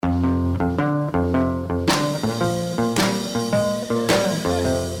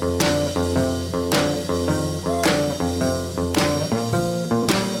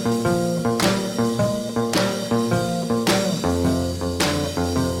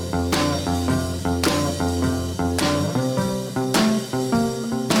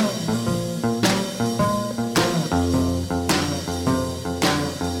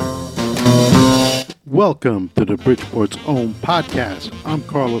Welcome to the Bridgeport's Own podcast. I'm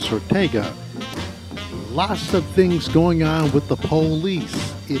Carlos Ortega. Lots of things going on with the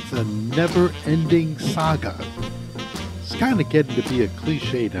police. It's a never-ending saga. It's kind of getting to be a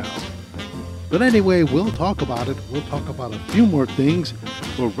cliche now. But anyway, we'll talk about it. We'll talk about a few more things.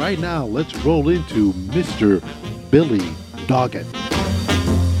 But right now, let's roll into Mr. Billy Doggett.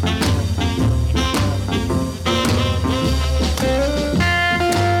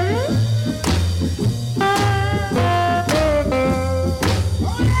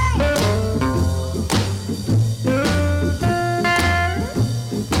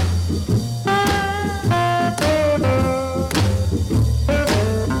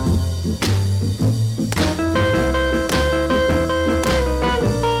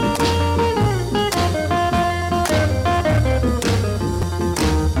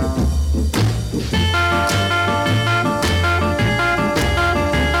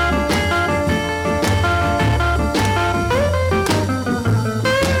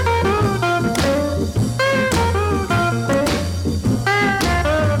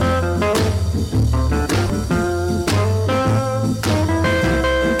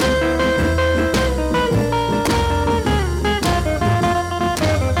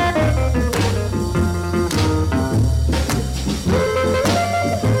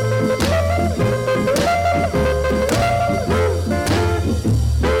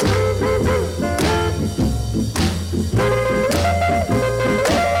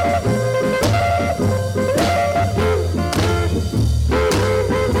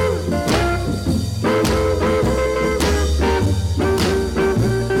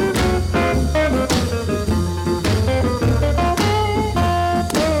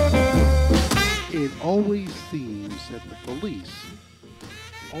 Always seems that the police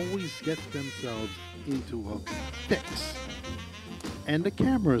always get themselves into a fix, and the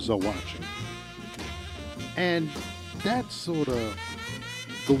cameras are watching, and that's sort of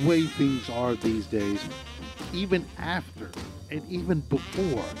the way things are these days, even after and even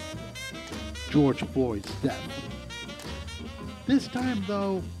before George Floyd's death. This time,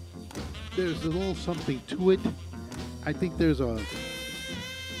 though, there's a little something to it. I think there's a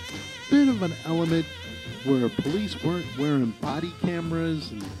bit of an element where police weren't wearing body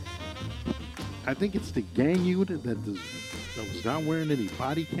cameras, and I think it's the gang unit that was not wearing any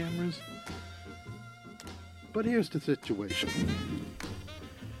body cameras. But here's the situation.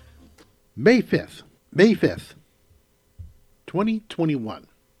 May 5th, 2021.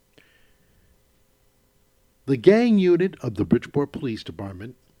 The gang unit of the Bridgeport Police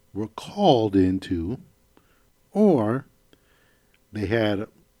Department were called into, or they had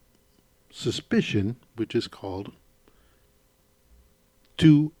suspicion, which is called,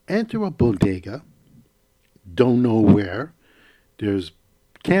 to enter a bodega, don't know where. There's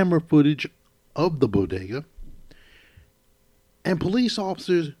camera footage of the bodega, and police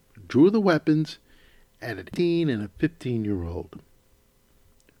officers drew the weapons at a 18 and a 15-year-old.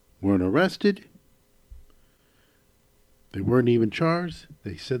 Weren't arrested. They weren't even charged.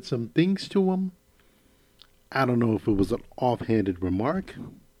 They said some things to them. I don't know if it was an offhanded remark.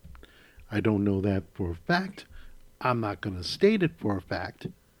 I don't know that for a fact. I'm not going to state it for a fact.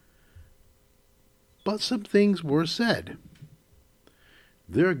 But some things were said.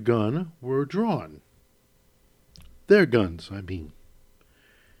 Their guns were drawn. Their guns, I mean.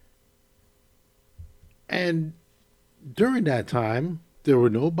 And during that time, there were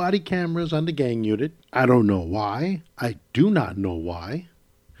no body cameras on the gang unit. I don't know why. I do not know why.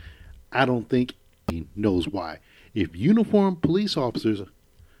 I don't think he knows why. If uniformed police officers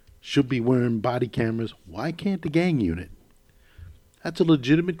should be wearing body cameras, why can't the gang unit? That's a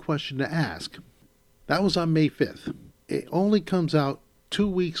legitimate question to ask. That was on May 5th. It only comes out 2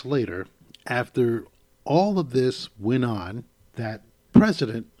 weeks later, after all of this went on, that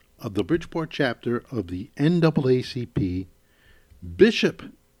president of the Bridgeport chapter of the NAACP, Bishop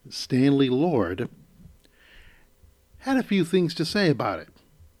Stanley Lord, had a few things to say about it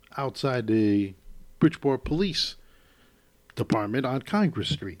outside the Bridgeport Police Department on Congress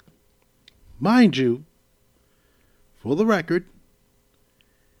Street. Mind you, for the record,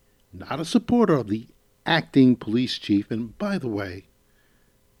 not a supporter of the acting police chief, and by the way,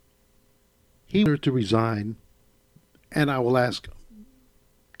 he wanted to resign, and I will ask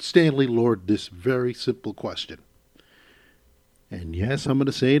Stanley Lord this very simple question. And yes, I'm going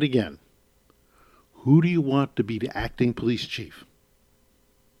to say it again. Who do you want to be the acting police chief?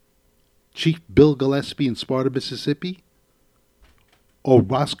 Chief Bill Gillespie in Sparta, Mississippi? Or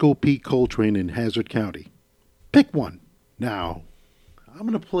Roscoe P. Coltrane in Hazard County? Pick one. Now, I'm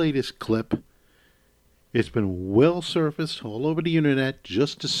going to play this clip. It's been well surfaced all over the internet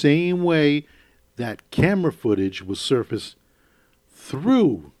just the same way that camera footage was surfaced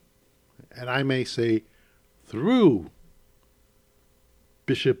through, and I may say through,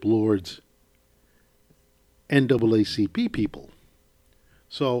 Bishop Lord's NAACP people.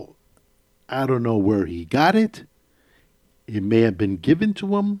 So I don't know where he got it. It may have been given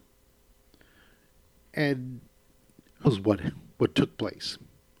to him. And it was what took place.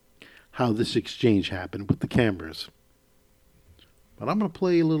 How this exchange happened with the cameras. But I'm going to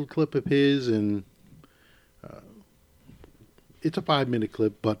play a little clip of his, and it's a 5-minute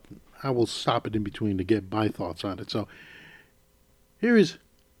clip, but I will stop it in between to get my thoughts on it. So here is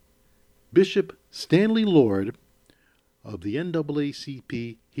Bishop Stanley Lord of the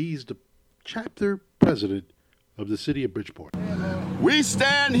NAACP. He's the chapter president of the city of Bridgeport. We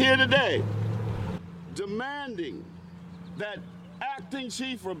stand here today demanding that Acting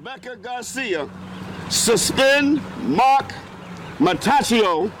Chief Rebecca Garcia suspend Mark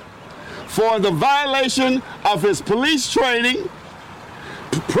Mataccio for the violation of his police training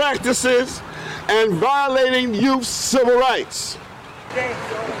practices and violating youth civil rights.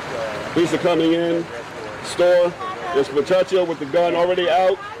 Police are coming in, store, there's Mataccio with the gun already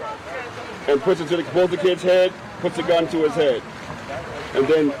out, and puts it to the kid's head, puts the gun to his head. And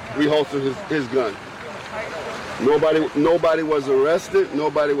then we holster his gun. Nobody was arrested.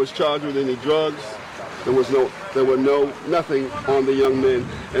 Nobody was charged with any drugs. There was nothing on the young men.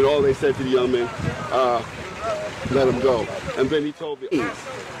 And all they said to the young men, let him go. And then he told me,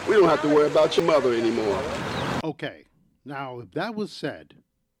 we don't have to worry about your mother anymore. Okay, now if that was said,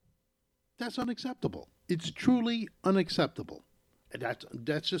 that's unacceptable. It's truly unacceptable.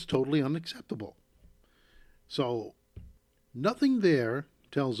 That's just totally unacceptable. So nothing there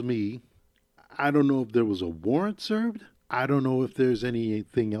tells me, I don't know if there was a warrant served. I don't know if there's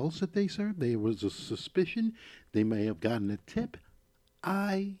anything else that they served. There was a suspicion. They may have gotten a tip.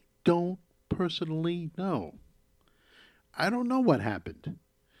 I don't personally know. I don't know what happened.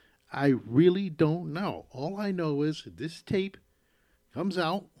 I really don't know. All I know is this tape comes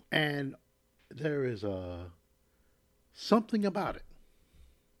out and there is something about it.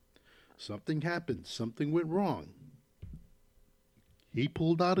 Something happened. Something went wrong. He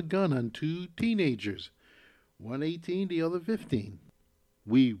pulled out a gun on 2 teenagers, one 18, the other 15.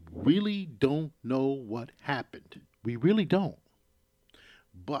 We really don't know what happened. We really don't.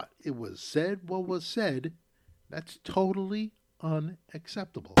 But it was said what was said. That's totally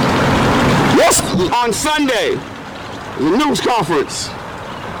unacceptable. Yes, on Sunday, the news conference,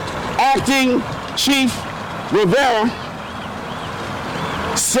 Acting Chief Rivera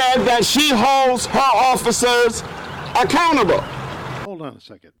said that she holds her officers accountable. Hold on a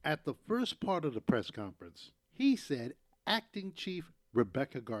second. At the first part of the press conference, he said Acting Chief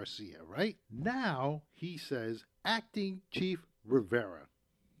Rebecca Garcia, right? Now he says Acting Chief Rivera.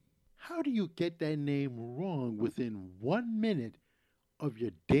 How do you get that name wrong within 1 minute of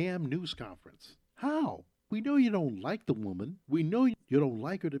your damn news conference? How? We know you don't like the woman. We know you don't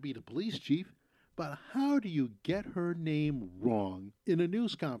like her to be the police chief. But how do you get her name wrong in a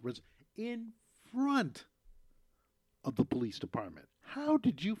news conference in front of the police department? How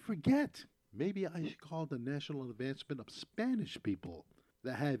did you forget? Maybe I should call the National Advancement of Spanish People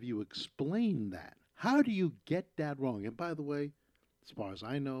to have you explain that. How do you get that wrong? And by the way, as far as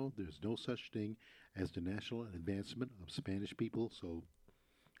I know, there's no such thing as the National Advancement of Spanish People, so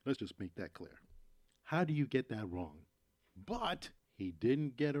let's just make that clear. How do you get that wrong? But he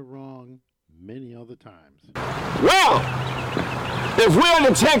didn't get it wrong many other times. Well, if we're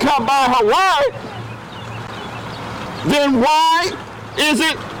to take her by her word, then why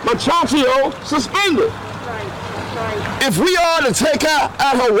isn't Mataccio suspended? Right. If we are to take her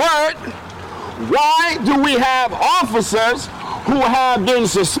at her word, why do we have officers who have been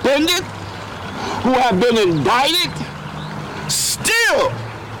suspended, who have been indicted, still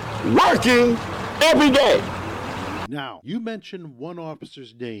working every day? Now, you mentioned one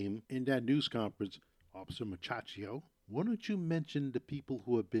officer's name in that news conference, Officer Mataccio. Why don't you mention the people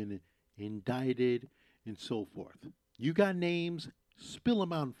who have been indicted and so forth? You got names, spill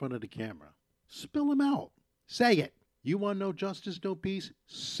them out in front of the camera. Spill them out. Say it. You want no justice, no peace?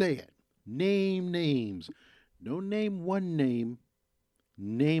 Say it. Name names. Don't name one name.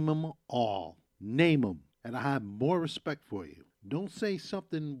 Name them all. Name them. And I have more respect for you. Don't say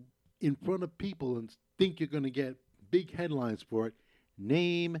something in front of people and think you're going to get big headlines for it.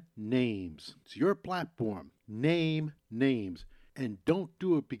 Name names. It's your platform. Name names. And don't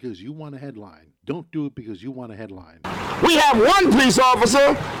do it because you want a headline. Don't do it because you want a headline. We have one police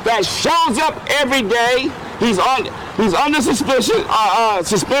officer that shows up every day. He's under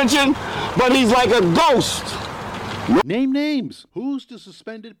suspension, but he's like a ghost. Name names. Who's the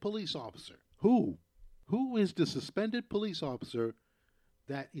suspended police officer? Who? Who is the suspended police officer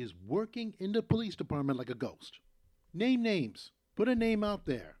that is working in the police department like a ghost? Name names. Put a name out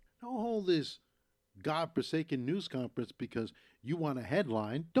there. Don't hold this godforsaken news conference because you want a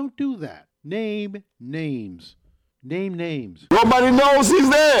headline. Don't do that. Name names. Name names. Nobody knows he's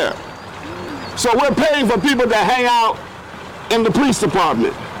there. So we're paying for people to hang out in the police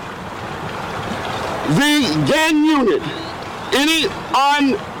department. The gang unit, any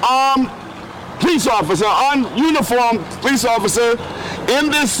unarmed police officer, ununiformed police officer in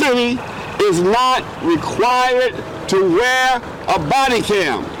this city is not required to wear a body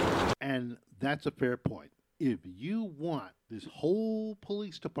cam. And that's a fair point. If you want this whole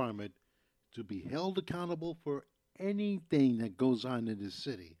police department to be held accountable for anything that goes on in this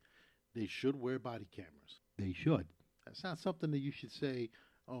city, they should wear body cameras. They should. That's not something that you should say,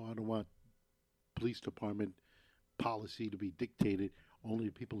 oh, I don't want police department policy to be dictated only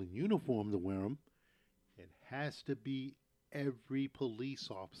to people in uniform to wear them. It has to be every police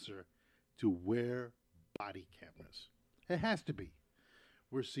officer to wear body cameras. It has to be.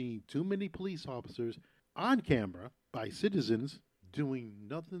 We're seeing too many police officers on camera by citizens doing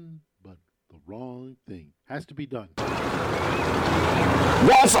nothing but the wrong thing. Has to be done.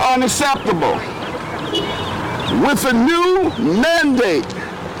 That's unacceptable. With a new mandate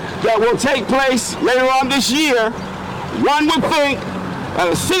that will take place later on this year, one would think that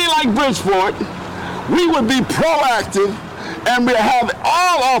a city like Bridgeport, we would be proactive and we have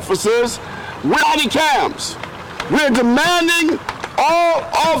all officers with body cams. We're demanding all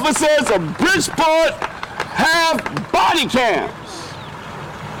officers of Bridgeport have body cams.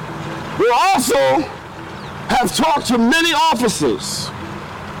 We also have talked to many officers,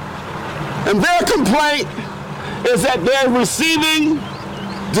 and their complaint is that they're receiving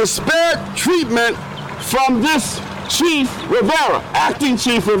disparate treatment from this Chief Rivera, Acting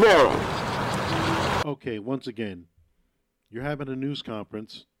Chief Rivera. Okay, once again, you're having a news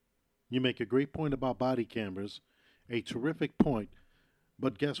conference. You make a great point about body cameras, a terrific point.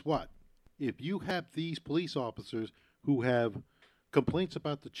 But guess what? If you have these police officers who have complaints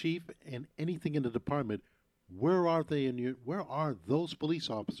about the chief and anything in the department, where are they where are those police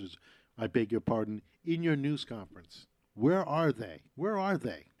officers, I beg your pardon, in your news conference? Where are they? Where are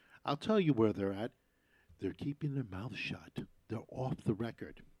they? I'll tell you where they're at. They're keeping their mouths shut. They're off the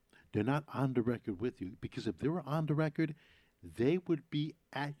record. They're not on the record with you, because if they were on the record, they would be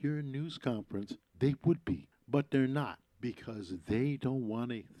at your news conference. They would be, but they're not, because they don't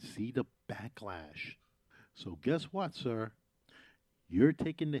want to see the backlash. So guess what, sir? You're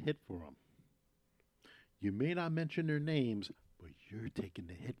taking the hit for them. You may not mention their names, but you're taking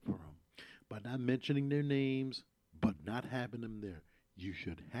the hit for them. By not mentioning their names, but not having them there. You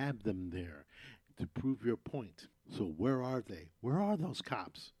should have them there to prove your point. So where are they? Where are those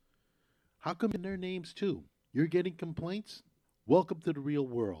cops? How come in their names too? You're getting complaints? Welcome to the real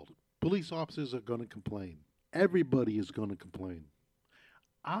world. Police officers are going to complain. Everybody is going to complain.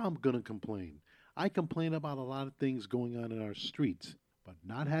 I'm going to complain. I complain about a lot of things going on in our streets, but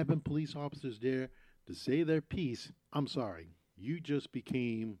not having police officers there to say their piece, I'm sorry. You just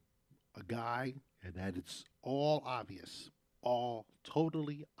became a guy, and that it's all obvious. All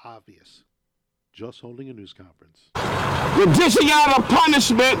totally obvious. Just holding a news conference. The dishing out of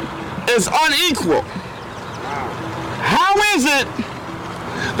punishment is unequal. How is it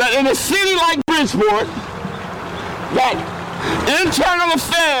that in a city like Bridgeport, that internal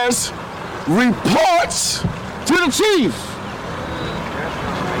affairs reports to the chief?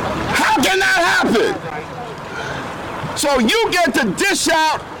 How can that happen? So you get to dish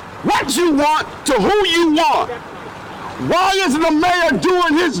out what you want to who you want. Why isn't the mayor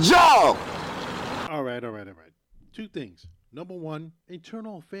doing his job? All right. Two things. Number one,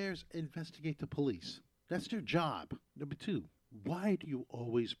 internal affairs investigate the police. That's their job. Number two, why do you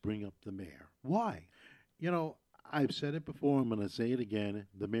always bring up the mayor? Why? You know, I've said it before, I'm going to say it again.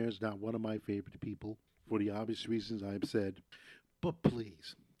 The mayor's not one of my favorite people for the obvious reasons I've said. But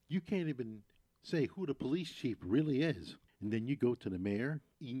please, you can't even say who the police chief really is. And then you go to the mayor.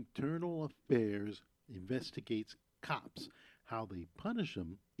 Internal affairs investigates cops. How they punish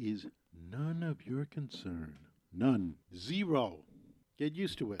them is none of your concern. None. Zero. Get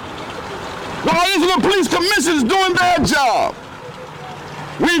used to it. Why isn't the police commissioners doing their job?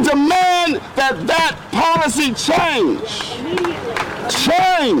 We demand that policy change.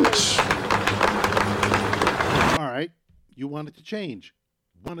 Change. All right. You want it to change.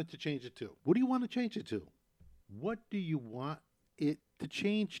 Wanted to change it to. What do you want to change it to? What do you want it to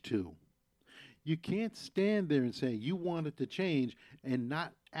change to? You can't stand there and say you want it to change and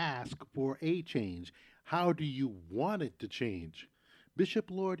not ask for a change. How do you want it to change?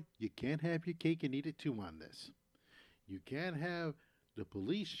 Bishop Lord, you can't have your cake and eat it too on this. You can't have the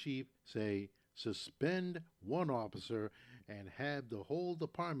police chief say, suspend one officer and have the whole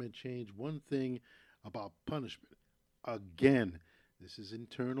department change one thing about punishment. Again, this is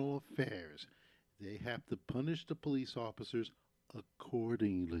internal affairs. They have to punish the police officers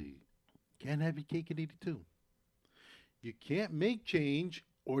accordingly. Can't have your cake and eat it too. You can't make change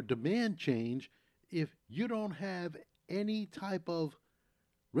or demand change if you don't have any type of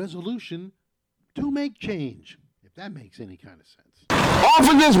resolution to make change, if that makes any kind of sense.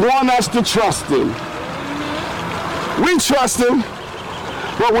 Officers want us to trust him. We trust him,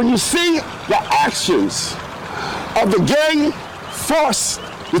 but when you see the actions of the gang force,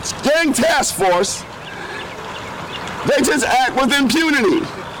 the gang task force, they just act with impunity.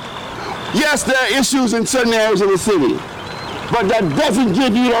 Yes, there are issues in certain areas of the city, but that doesn't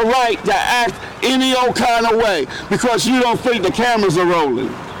give you the right to act any old kind of way because you don't think the cameras are rolling.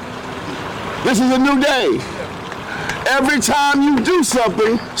 This is a new day. Every time you do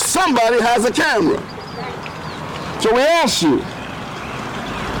something, somebody has a camera. So we ask you,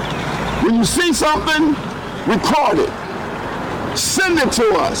 when you see something, record it. Send it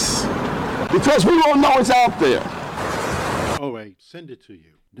to us because we don't know it's out there. All right, send it to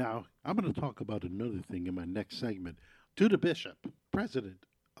you. Now, I'm going to talk about another thing in my next segment. To the bishop, president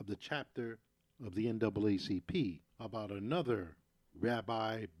of the chapter of the NAACP, about another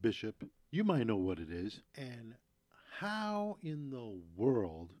rabbi, bishop, you might know what it is, and how in the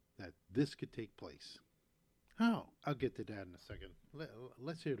world that this could take place. How? I'll get to that in a second.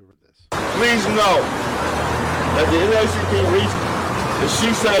 Let's hear this. Please know that the NAACP reached, and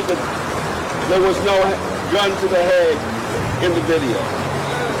she said that there was no gun to the head in the video.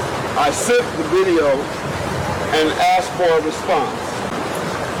 I sent the video and asked for a response.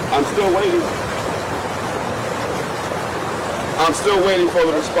 I'm still waiting. I'm still waiting for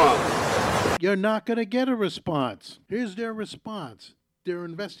the response. You're not going to get a response. Here's their response. They're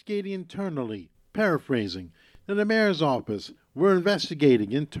investigating internally. Paraphrasing. In the mayor's office, we're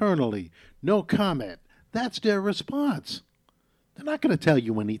investigating internally. No comment. That's their response. They're not going to tell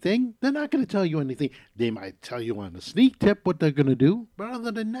you anything. They're not going to tell you anything. They might tell you on a sneak tip what they're going to do. But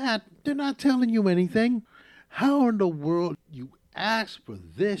other than that, they're not telling you anything. How in the world you ask for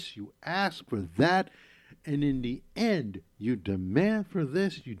this, you ask for that, and in the end, you demand for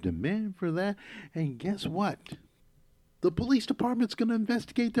this, you demand for that, and guess what? The police department's going to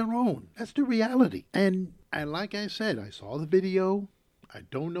investigate their own. That's the reality. And like I said, I saw the video. I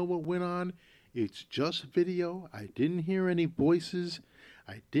don't know what went on. It's just video. I didn't hear any voices.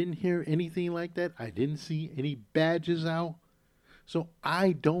 I didn't hear anything like that. I didn't see any badges out. So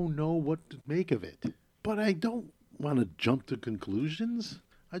I don't know what to make of it. But I don't want to jump to conclusions.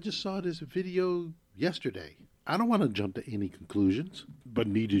 I just saw this video yesterday. I don't want to jump to any conclusions, but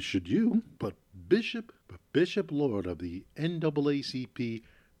neither should you. But Bishop Lord of the NAACP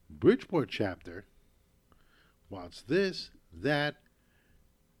Bridgeport chapter wants this, that,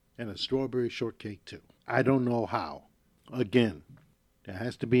 and a strawberry shortcake too. I don't know how. Again, there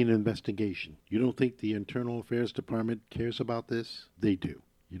has to be an investigation. You don't think the Internal Affairs Department cares about this? They do.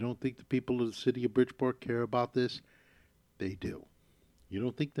 You don't think the people of the city of Bridgeport care about this? They do. You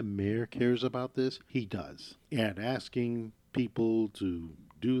don't think the mayor cares about this? He does. And asking people to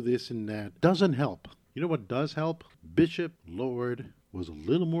do this and that doesn't help. You know what does help? Bishop Lord was a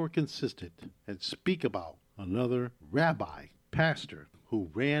little more consistent and speak about another rabbi, pastor, who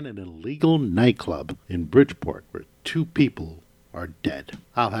ran an illegal nightclub in Bridgeport where 2 people are dead.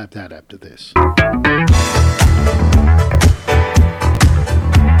 I'll have that after this.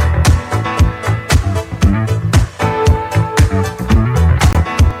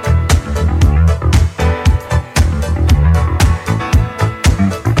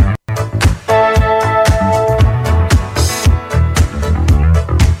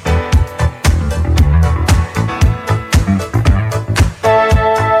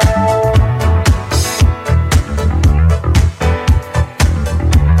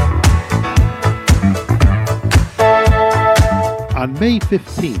 On May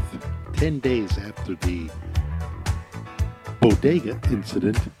 15th, 10 days after the bodega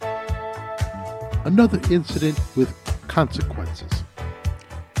incident, another incident with consequences.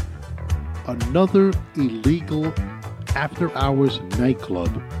 Another illegal after-hours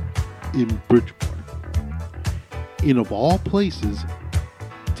nightclub in Bridgeport. In, of all places,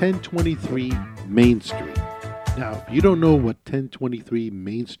 1023 Main Street. Now, if you don't know what 1023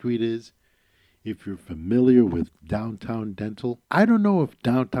 Main Street is, if you're familiar with Downtown Dental, I don't know if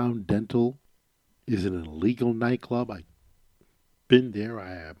Downtown Dental is an illegal nightclub. I've been there.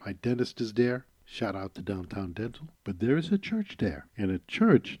 My dentist is there. Shout out to Downtown Dental. But there is a church there, and a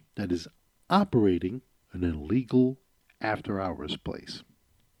church that is operating an illegal after-hours place.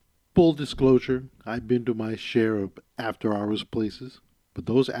 Full disclosure, I've been to my share of after-hours places, but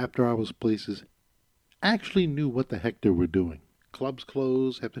those after-hours places actually knew what the heck they were doing. Clubs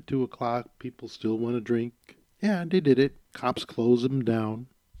close after 2 o'clock. People still want to drink. Yeah, they did it. Cops closed them down,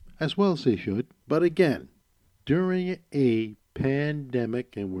 as well as they should. But again, during a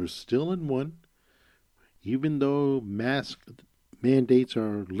pandemic, and we're still in one, even though mask mandates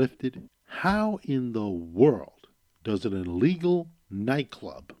are lifted, how in the world does an illegal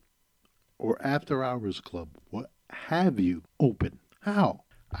nightclub or after-hours club, what have you, open? How?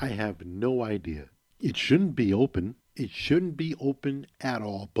 I have no idea. It shouldn't be open. It shouldn't be open at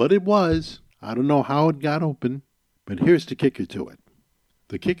all, but it was. I don't know how it got open, but here's the kicker to it.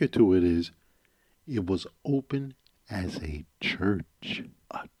 The kicker to it is it was open as a church.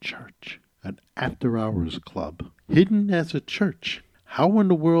 A church. An after-hours club. Hidden as a church. How in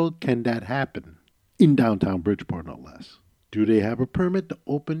the world can that happen? In downtown Bridgeport, no less. Do they have a permit to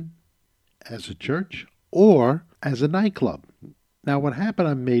open as a church or as a nightclub? Now, what happened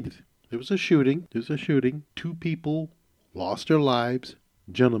there was a shooting. 2 people lost their lives.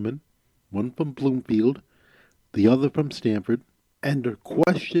 Gentlemen. One from Bloomfield. The other from Stanford. And the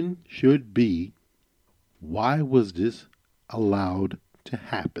question should be, why was this allowed to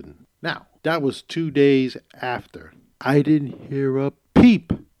happen? Now, that was 2 days after. I didn't hear a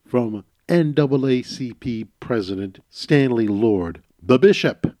peep from NAACP President Stanley Lord, the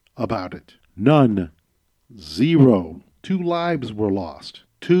bishop, about it. None. 0. 2 lives were lost.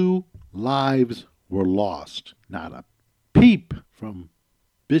 2 lives were lost. Not a peep from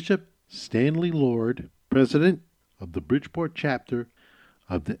Bishop Stanley Lord, President of the Bridgeport chapter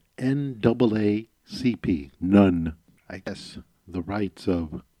of the NAACP. None. I guess the rights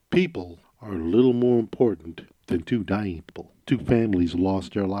of people are a little more important than 2 dying people. 2 families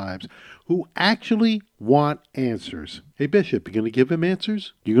lost their lives who actually want answers. Hey, Bishop, you going to give them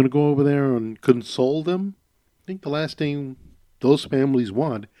answers? You going to go over there and console them? I think the last thing those families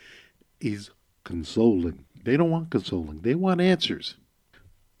want is consoling. They don't want consoling. They want answers.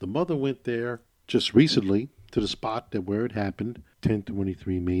 The mother went there just recently to the spot where it happened,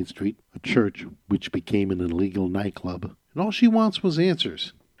 1023 Main Street, a church which became an illegal nightclub. And all she wants was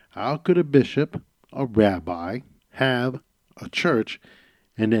answers. How could a bishop, a rabbi, have a church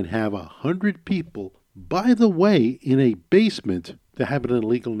and then have 100 people, by the way, in a basement to have an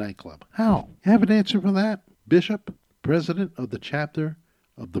illegal nightclub? How? You have an answer for that, Bishop, President of the chapter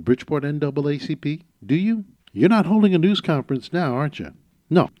of the Bridgeport NAACP? Do you? You're not holding a news conference now, aren't you?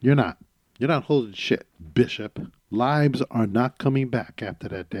 No, you're not. You're not holding shit, Bishop. Lives are not coming back after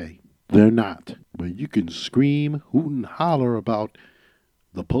that day. They're not. But you can scream, hoot, and holler about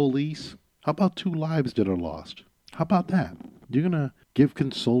the police. How about 2 lives that are lost? How about that? You're going to give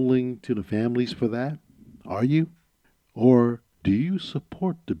consoling to the families for that? Are you? Or do you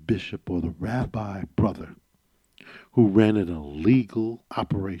support the bishop or the rabbi brother who ran an illegal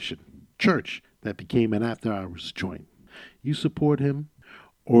operation, church that became an after-hours joint? You support him,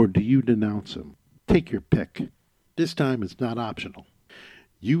 or do you denounce him? Take your pick. This time it's not optional.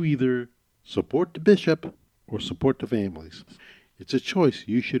 You either support the bishop or support the families. It's a choice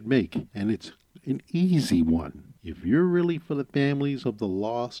you should make, and it's an easy one. If you're really for the families of the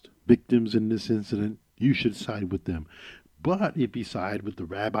lost victims in this incident, you should side with them. But if you side with the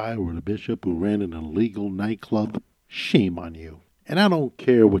rabbi or the bishop who ran an illegal nightclub, shame on you. And I don't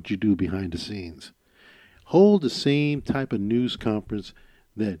care what you do behind the scenes. Hold the same type of news conference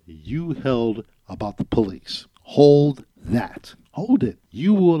that you held about the police. Hold that. Hold it.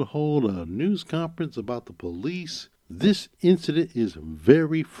 You will hold a news conference about the police. This incident is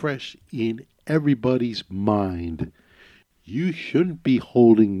very fresh in everybody's mind. You shouldn't be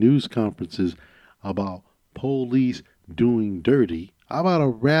holding news conferences about police doing dirty. How about a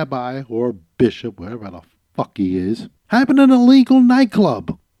rabbi or a bishop, whatever the fuck he is, having an illegal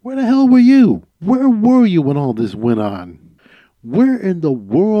nightclub? Where the hell were you? Where were you when all this went on? Where in the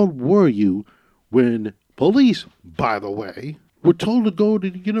world were you when police, by the way, were told to go to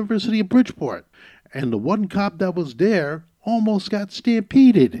the University of Bridgeport, and the one cop that was there almost got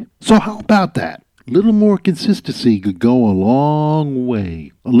stampeded? So how about that? A little more consistency could go a long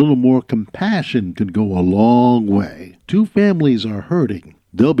way. A little more compassion could go a long way. 2 families are hurting.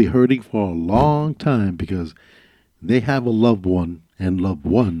 They'll be hurting for a long time because they have a loved one and loved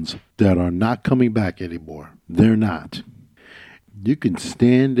ones that are not coming back anymore. They're not. You can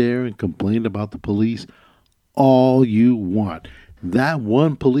stand there and complain about the police all you want. That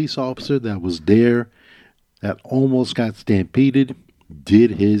one police officer that was there that almost got stampeded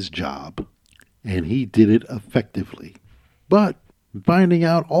did his job. and he did it effectively. But finding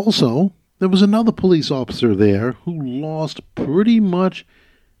out also, there was another police officer there who lost pretty much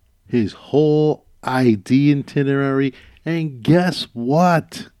his whole ID itinerary, and guess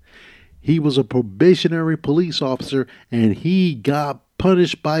what? He was a probationary police officer, and he got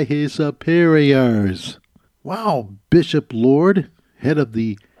punished by his superiors. Wow, Bishop Lord, head of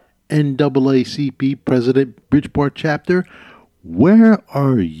the NAACP President Bridgeport chapter, where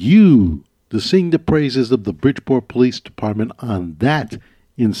are you to sing the praises of the Bridgeport Police Department on that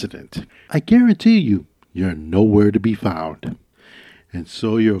incident? I guarantee you're nowhere to be found. And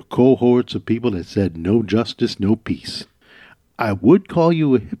so your cohorts of people that said no justice, no peace. I would call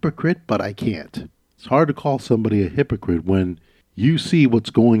you a hypocrite, but I can't. It's hard to call somebody a hypocrite when you see what's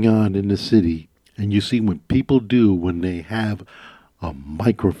going on in the city and you see what people do when they have a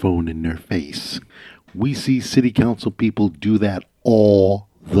microphone in their face. We see city council people do that all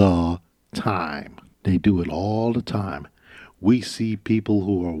the time. They do it all the time. We see people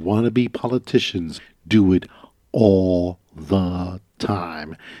who are wannabe politicians do it all the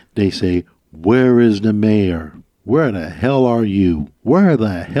time. They say, "Where is the mayor? Where the hell are you? Where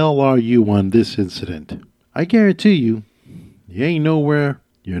the hell are you on this incident?" I guarantee you ain't nowhere,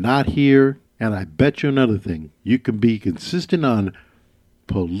 you're not here, and I bet you another thing. You can be consistent on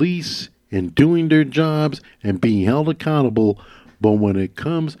police and doing their jobs and being held accountable, but when it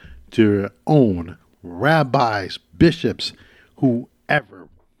comes to your own rabbis, bishops, whoever,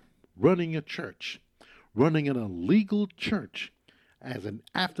 running a church, running an illegal church as an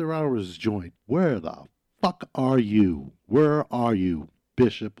after-hours joint, where the fuck are you? Where are you,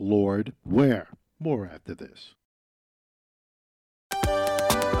 Bishop Lord? Where? More after this.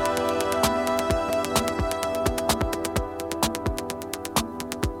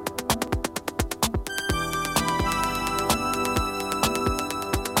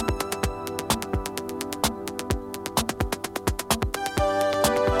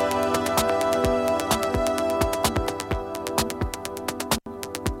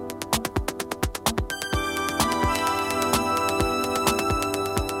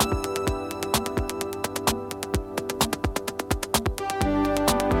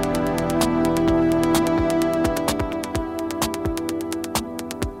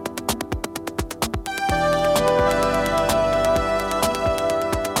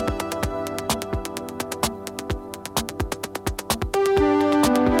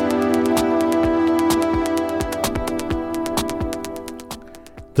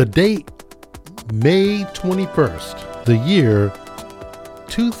 The date, May 21st, the year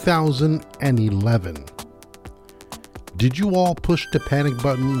 2011. Did you all push the panic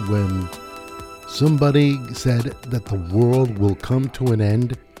button when somebody said that the world will come to an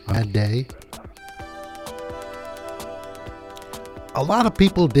end on that day? A lot of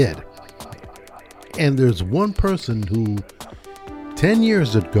people did. And there's one person who 10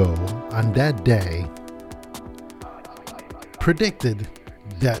 years ago on that day predicted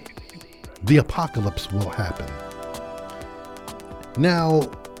that the apocalypse will happen. Now,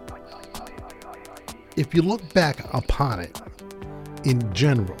 if you look back upon it in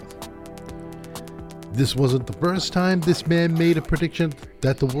general, this wasn't the first time this man made a prediction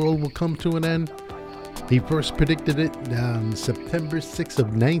that the world will come to an end. He first predicted it on September 6th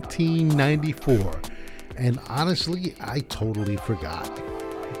of 1994. And honestly, I totally forgot.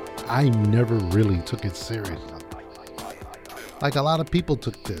 I never really took it seriously. Like a lot of people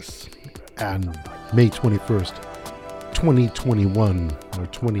took this on May 21st, 2021 or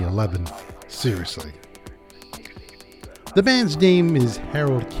 2011 seriously. The man's name is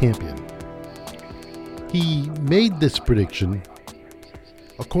Harold Campion. He made this prediction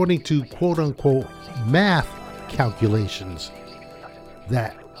according to quote-unquote math calculations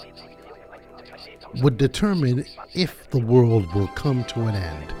that would determine if the world will come to an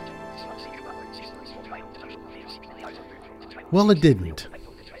end. Well, it didn't.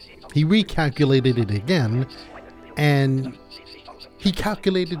 He recalculated it again, and he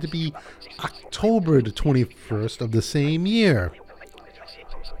calculated to be October the 21st of the same year.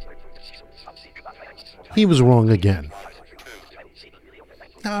 He was wrong again.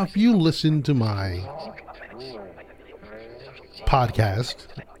 Now, if you listen to my podcast,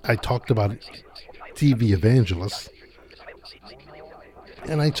 I talked about TV evangelists,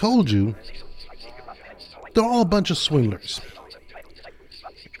 and I told you they're all a bunch of swindlers.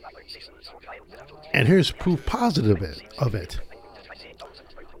 And here's proof positive of it.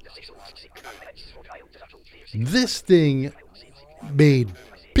 This thing made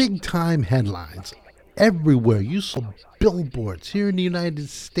big time headlines everywhere. You saw billboards here in the United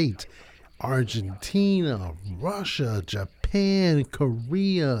States, Argentina, Russia, Japan,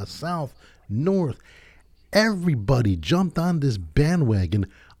 Korea, South, north. Everybody jumped on this bandwagon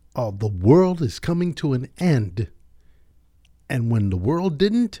of the world is coming to an end. And when the world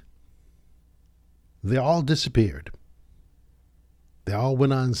didn't, they all disappeared. They all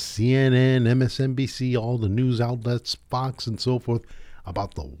went on CNN, MSNBC, all the news outlets, Fox and so forth,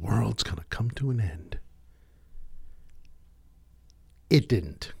 about the world's going to come to an end. It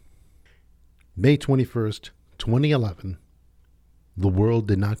didn't. May 21st, 2011, the world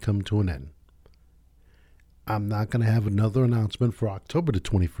did not come to an end. I'm not going to have another announcement for October the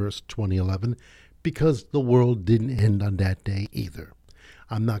 21st, 2011, because the world didn't end on that day either.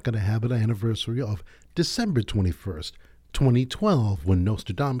 I'm not going to have an anniversary of December 21st, 2012, when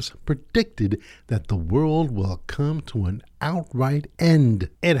Nostradamus predicted that the world will come to an outright end.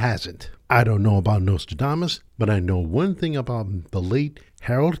 It hasn't. I don't know about Nostradamus, but I know one thing about the late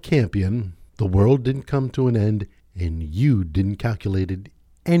Harold Campion. The world didn't come to an end, and you didn't calculate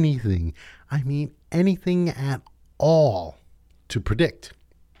anything. I mean, anything at all to predict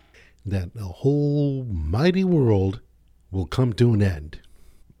that the whole mighty world will come to an end.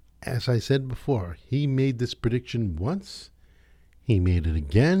 As I said before, he made this prediction once. He made it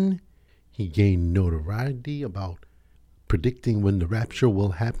again. He gained notoriety about predicting when the rapture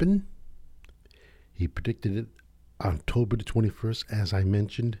will happen. He predicted it on October the 21st, as I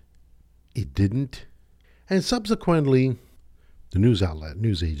mentioned. It didn't. And subsequently, the news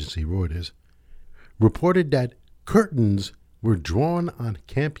agency Reuters, reported that curtains were drawn on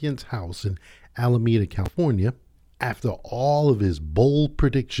Campion's house in Alameda, California, after all of his bold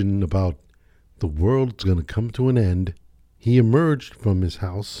prediction about the world's going to come to an end. He emerged from his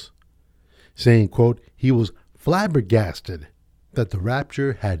house saying, quote, he was flabbergasted that the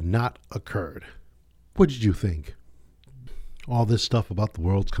rapture had not occurred. What did you think? All this stuff about the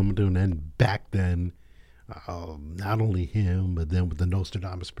world's coming to an end back then, not only him, but then with the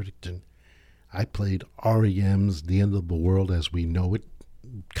Nostradamus prediction. I played REM's The End of the World as We Know It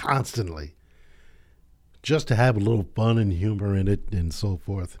constantly, just to have a little fun and humor in it and so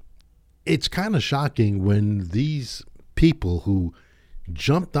forth. It's kind of shocking when these people who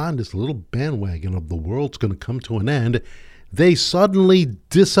jumped on this little bandwagon of the world's going to come to an end, they suddenly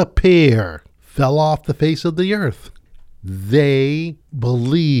disappear, fell off the face of the earth. They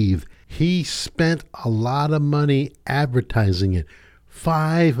believe he spent a lot of money advertising it.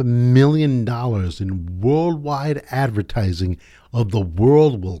 $5 million in worldwide advertising of the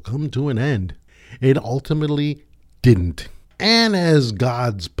world will come to an end. It ultimately didn't. And as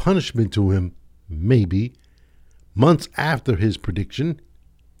God's punishment to him, maybe, months after his prediction,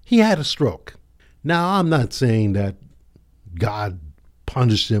 he had a stroke. Now, I'm not saying that God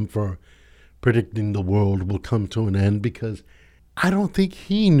punished him for predicting the world will come to an end, because I don't think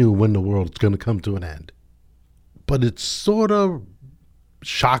he knew when the world's going to come to an end. But it's sort of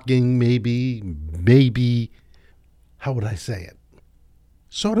shocking, maybe, how would I say it?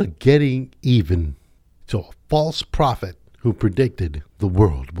 Sort of getting even to a false prophet who predicted the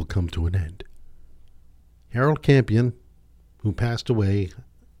world will come to an end. Harold Campion, who passed away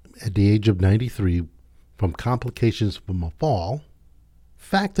at the age of 93 from complications from a fall.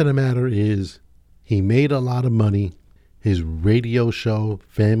 Fact of the matter is, he made a lot of money. His radio show,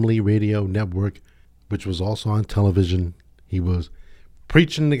 Family Radio Network, which was also on television, he was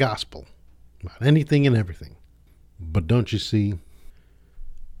preaching the gospel about anything and everything. But don't you see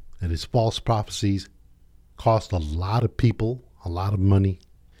that his false prophecies cost a lot of people a lot of money?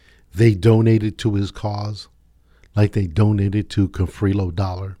 They donated to his cause, like they donated to Confrilo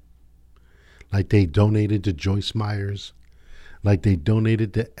Dollar, like they donated to Joyce Myers, like they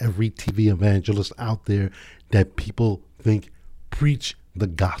donated to every TV evangelist out there that people think preach the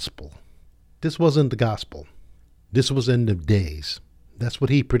gospel. This wasn't the gospel. This was end of days. That's what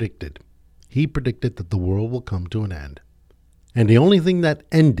he predicted. He predicted that the world will come to an end. And the only thing that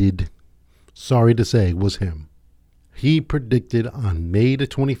ended, sorry to say, was him. He predicted on May the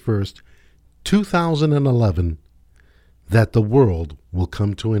 21st, 2011, that the world will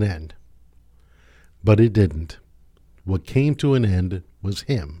come to an end. But it didn't. What came to an end was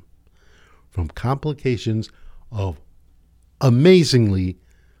him, from complications of, amazingly,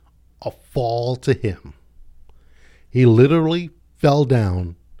 a fall to him. He literally fell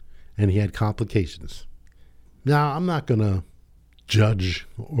down and he had complications. Now, I'm not going to judge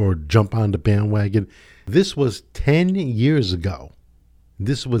or jump on the bandwagon. This was 10 years ago.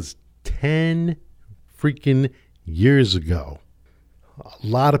 This was 10 freaking years ago. A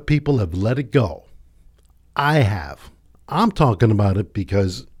lot of people have let it go. I have. I'm talking about it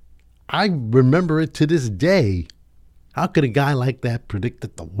because I remember it to this day. How could a guy like that predict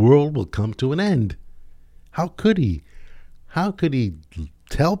that the world will come to an end? How could he? How could he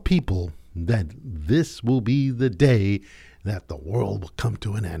tell people that this will be the day that the world will come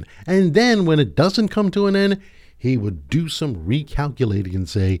to an end. And then when it doesn't come to an end, he would do some recalculating and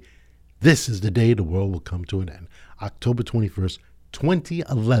say, this is the day the world will come to an end. October 21st,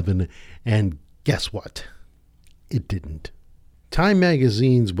 2011. And guess what? It didn't. Time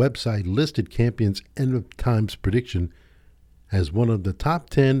magazine's website listed Campion's End of Times prediction as one of the top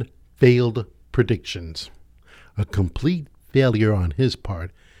 10 failed predictions. A complete failure on his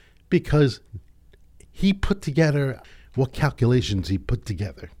part because he put together what calculations he put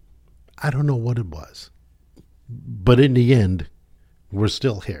together. I don't know what it was. But in the end, we're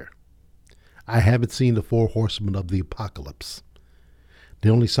still here. I haven't seen the 4 horsemen of the apocalypse. The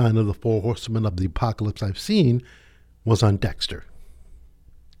only sign of the 4 horsemen of the apocalypse I've seen was on Dexter.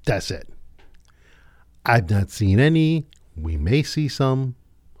 That's it. I've not seen any. We may see some.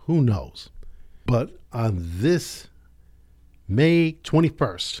 Who knows? But on this May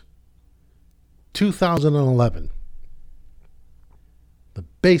 21st, 2011, the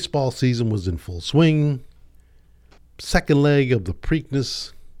baseball season was in full swing. Second leg of the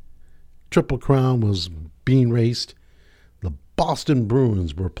Preakness Triple Crown was being raced. The Boston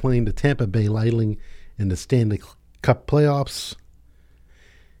Bruins were playing the Tampa Bay Lightning in the Stanley Cup playoffs.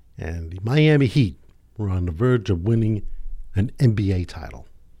 And the Miami Heat were on the verge of winning an NBA title.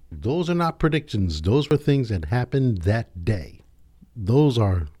 Those are not predictions. Those were things that happened that day. Those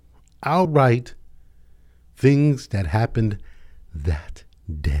are outright things that happened that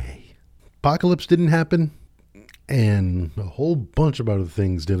day. Apocalypse didn't happen, and a whole bunch of other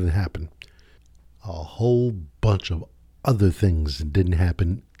things didn't happen. A whole bunch of other things didn't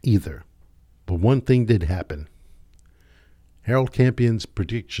happen either. But one thing did happen. Harold Campion's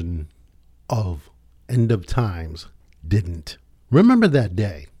prediction of End of Times didn't. Remember that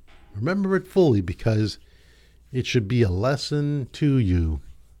day. Remember it fully, because it should be a lesson to you.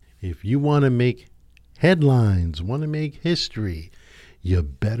 If you want to make headlines, want to make history, you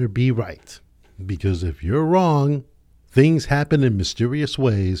better be right. Because if you're wrong, things happen in mysterious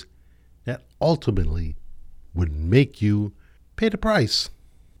ways that ultimately would make you pay the price.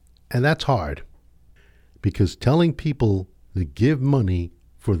 And that's hard. Because telling people to give money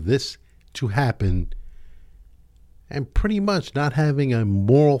for this to happen and pretty much not having a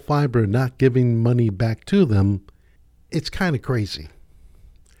moral fiber, not giving money back to them, it's kind of crazy.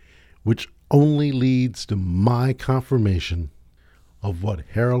 Which only leads to my confirmation of what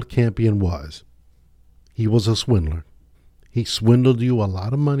Harold Campion was. He was a swindler. He swindled you a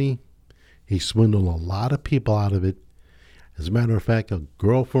lot of money. He swindled a lot of people out of it. As a matter of fact, a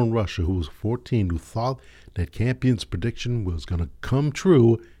girl from Russia who was 14 who thought that Campion's prediction was going to come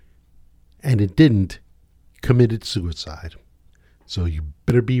true, and it didn't, committed suicide. So you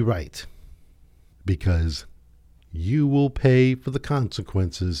better be right, because you will pay for the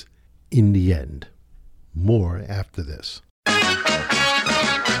consequences in the end. More after this.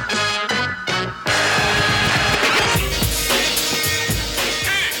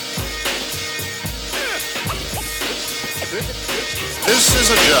 This is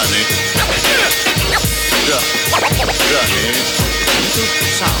a journey into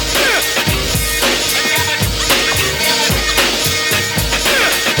sound.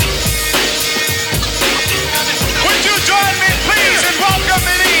 Would you join me, please, in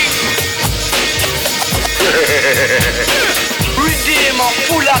welcoming Redeemer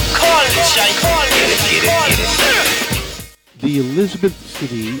full of culture. The Elizabeth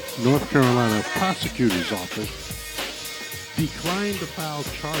City, North Carolina Prosecutor's Office declined to file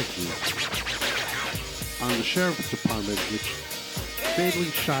charges on the Sheriff's Department, which fatally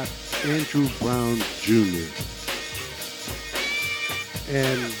shot Andrew Brown Jr.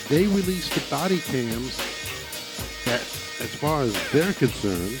 And they released the body cams that, as far as they're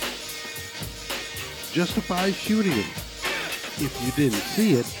concerned, justify shooting him. If you didn't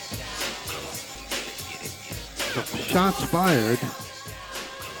see it, the shots fired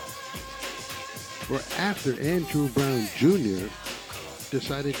were after Andrew Brown Jr.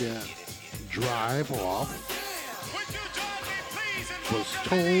 decided to drive off, was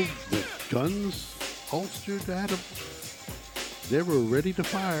told that guns holstered at him, they were ready to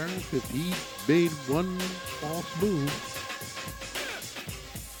fire if he made one false move.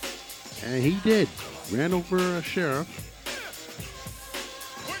 And he did. Ran over a sheriff.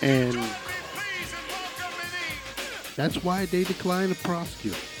 And that's why they declined to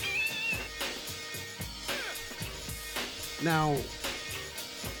prosecute. Now,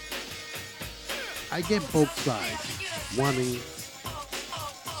 I get both sides wanting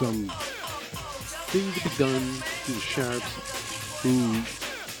some thing to be done to the sheriffs who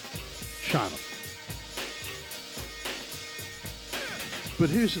shot him. But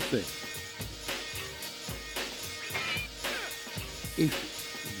here's the thing.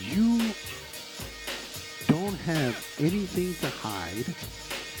 If you don't have anything to hide,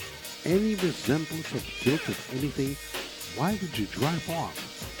 any resemblance of guilt of anything, why would you drive off?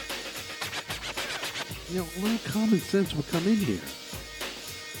 You know, a little common sense would come in here.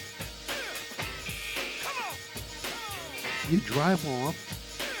 You drive off,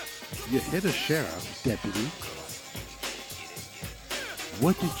 you hit a sheriff deputy.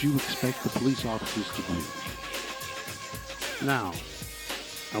 What did you expect the police officers to do? Now,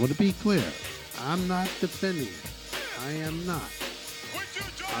 I want to be clear. I'm not defending it. I am not.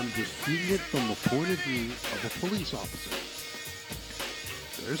 I'm just seeing it from the point of view of a police officer.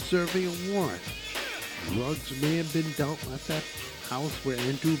 They're serving a warrant. Drugs may have been dealt at that house where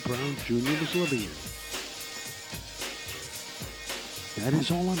Andrew Brown Jr. was living in. That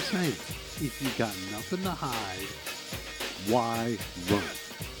is all I'm saying. If you got nothing to hide, why run?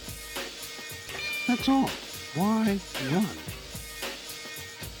 That's all. Why run?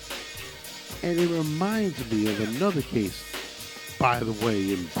 And it reminds me of another case, by the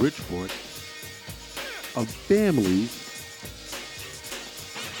way, in Bridgeport, of families,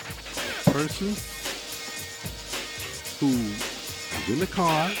 a person who was in the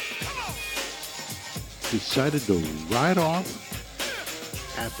car, decided to ride off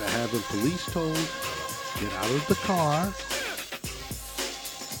after having police told, get out of the car,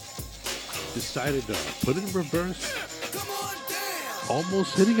 decided to put it in reverse,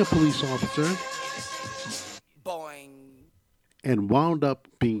 almost hitting a police officer, Boing. and wound up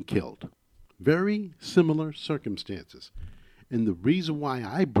being killed. Very similar circumstances. And the reason why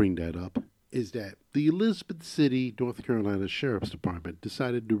I bring that up is that the Elizabeth City, North Carolina Sheriff's Department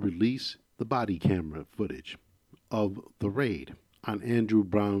decided to release the body camera footage of the raid on Andrew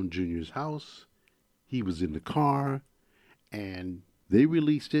Brown Jr.'s house. He was in the car, and they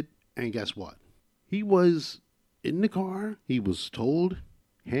released it, and guess what? He was in the car. He was told,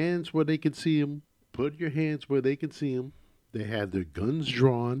 hands where they could see him, put your hands where they could see him. They had their guns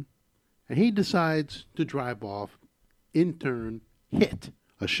drawn, and he decides to drive off, in turn, hit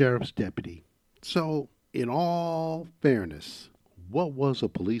a sheriff's deputy. So, in all fairness, what was a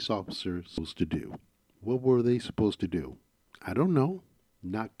police officer supposed to do? What were they supposed to do? I don't know.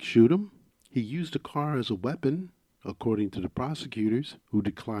 Not shoot him? He used the car as a weapon, according to the prosecutors, who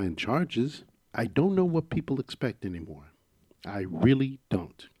declined charges. I don't know what people expect anymore. I really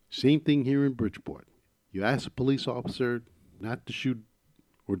don't. Same thing here in Bridgeport. You ask a police officer not to shoot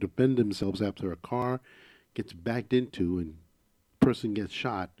or defend themselves after a car gets backed into and the person gets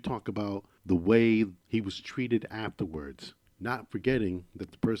shot. Talk about the way he was treated afterwards. Not forgetting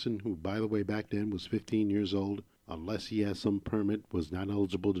that the person who, by the way, back then was 15 years old, unless he has some permit, was not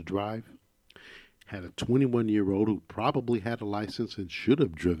eligible to drive. Had a 21-year-old who probably had a license and should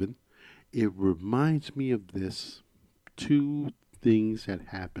have driven. It reminds me of this. Two things had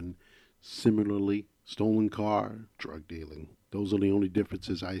happened similarly. Stolen car, drug dealing. Those are the only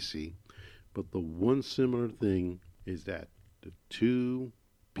differences I see. But the one similar thing is that the two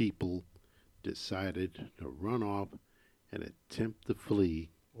people decided to run off and attempt to flee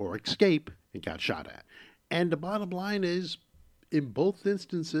or escape and got shot at. And the bottom line is, in both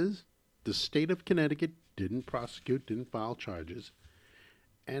instances, the state of Connecticut didn't prosecute, didn't file charges.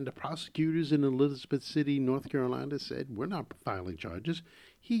 And the prosecutors in Elizabeth City, North Carolina said, we're not filing charges.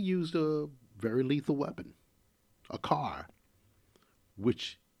 He used a very lethal weapon, a car,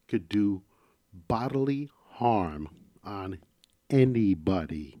 which could do bodily harm on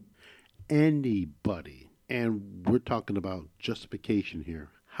anybody. Anybody. And we're talking about justification here.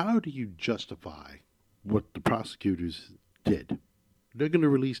 How do you justify what the prosecutors did? They're going to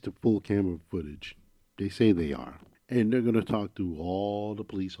release the full camera footage. They say they are. And they're going to talk to all the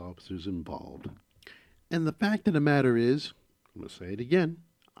police officers involved. And the fact of the matter is, I'm going to say it again,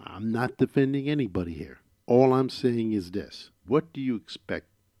 I'm not defending anybody here. All I'm saying is this. What do you expect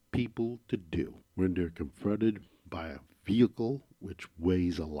people to do when they're confronted by a vehicle which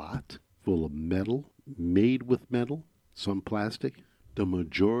weighs a lot, full of metal, made with metal, some plastic? The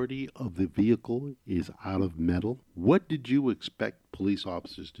majority of the vehicle is out of metal. What did you expect police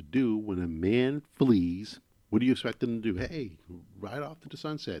officers to do when a man flees? What do you expect them to do? Hey, ride off to the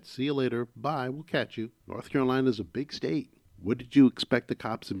sunset. See you later. Bye. We'll catch you. North Carolina is a big state. What did you expect the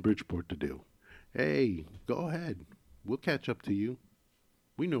cops in Bridgeport to do? Hey, go ahead. We'll catch up to you.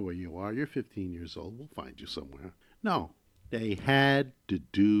 We know where you are. You're 15 years old. We'll find you somewhere. No, they had to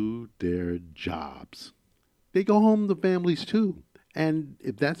do their jobs. They go home to families too. And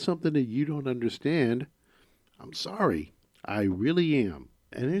if that's something that you don't understand, I'm sorry. I really am.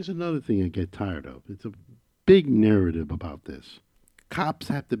 And here's another thing I get tired of. It's a big narrative about this. Cops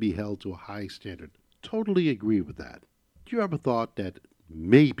have to be held to a high standard. Totally agree with that. you ever thought that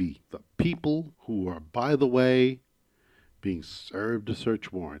maybe the people who are, by the way, being served a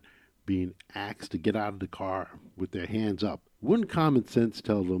search warrant, being asked to get out of the car with their hands up, wouldn't common sense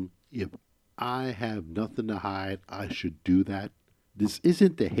tell them, if I have nothing to hide, I should do that? This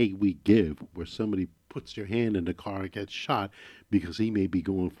isn't the hate we give where somebody puts their hand in the car and gets shot because he may be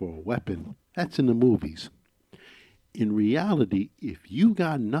going for a weapon. That's in the movies. In reality, if you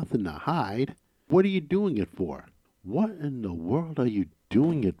got nothing to hide, what are you doing it for? What in the world are you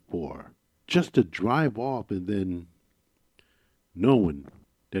doing it for? Just to drive off and then knowing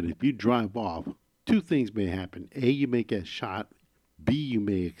that if you drive off, two things may happen. A, you may get shot. B, you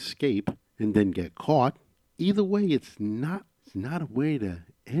may escape and then get caught. Either way, it's not a way to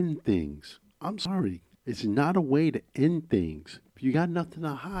end things. I'm sorry. It's not a way to end things. If you got nothing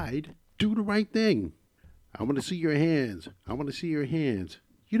to hide, do the right thing. I want to see your hands. I want to see your hands.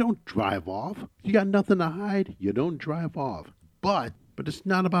 You don't drive off. You got nothing to hide. You don't drive off. But it's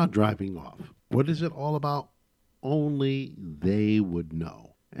not about driving off. What is it all about? Only they would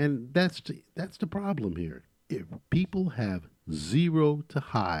know. And that's the problem here. If people have zero to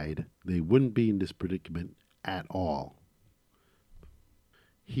hide, they wouldn't be in this predicament at all.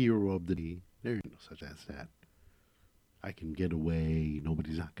 Hero of the day. There is no such as that. I can get away.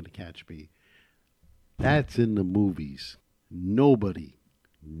 Nobody's not going to catch me. That's in the movies. Nobody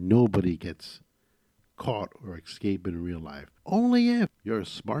gets caught or escape in real life. Only if you're a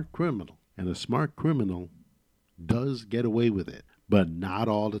smart criminal. And a smart criminal does get away with it. But not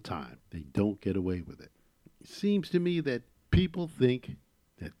all the time. They don't get away with it. It seems to me that people think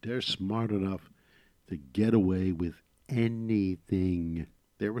that they're smart enough to get away with anything.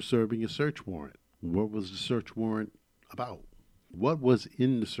 They were serving a search warrant. What was the search warrant about? What was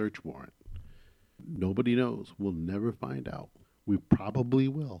in the search warrant? Nobody knows. We'll never find out. We probably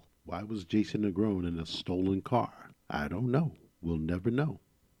will. Why was Jason Negron in a stolen car? I don't know. We'll never know.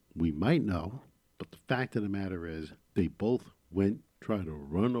 We might know, but the fact of the matter is they both went trying to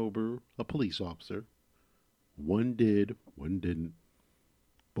run over a police officer. One did, one didn't.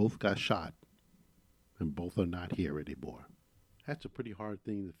 Both got shot, and both are not here anymore. That's a pretty hard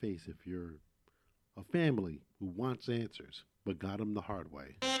thing to face if you're a family who wants answers, but got them the hard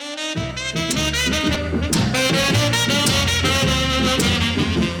way.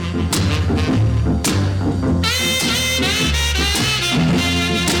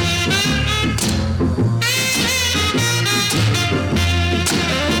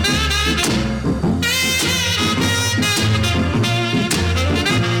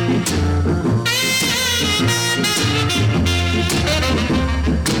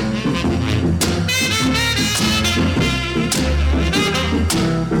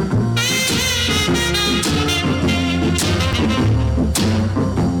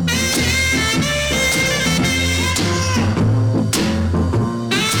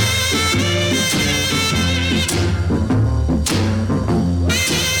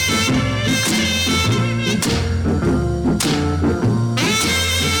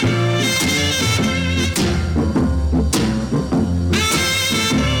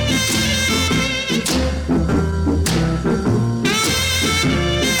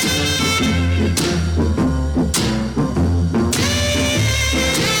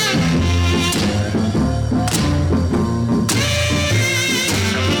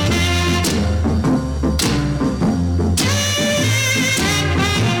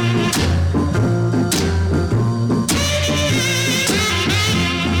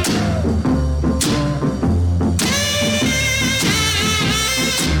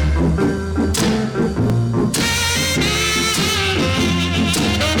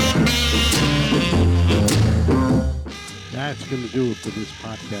 That's going to do it for this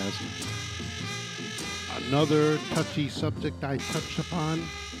podcast. Another touchy subject I touched upon.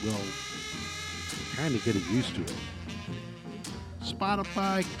 Well, kind of getting used to it.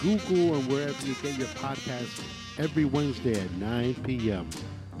 Spotify, Google, and wherever you get your podcasts every Wednesday at 9 p.m.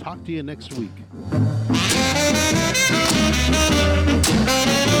 Talk to you next week. We'll be right back.